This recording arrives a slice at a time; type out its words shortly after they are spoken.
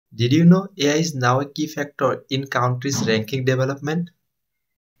Did you know AI is now a key factor in countries' ranking development?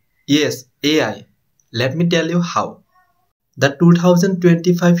 Yes, AI. Let me tell you how. The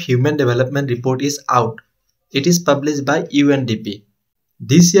 2025 Human Development Report is out. It is published by UNDP.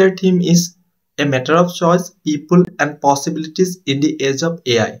 This year's theme is a matter of choice, people and possibilities in the age of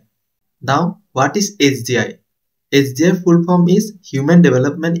AI. Now, what is HDI? HDI full form is Human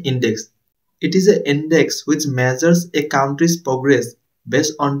Development Index. It is an index which measures a country's progress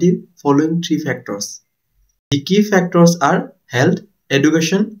based on the following three factors. The key factors are health,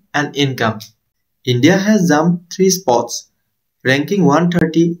 education, and income. India has jumped 3 spots, ranking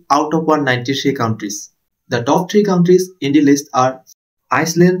 130 out of 193 countries. The top 3 countries in the list are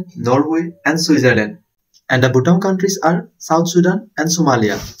Iceland, Norway, and Switzerland. And the bottom countries are South Sudan and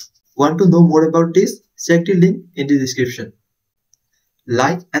Somalia. Want to know more about this? Check the link in the description.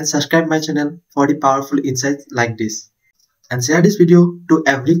 Like and subscribe my channel for the powerful insights like this. And share this video to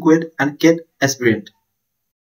every CUET and CAT aspirant.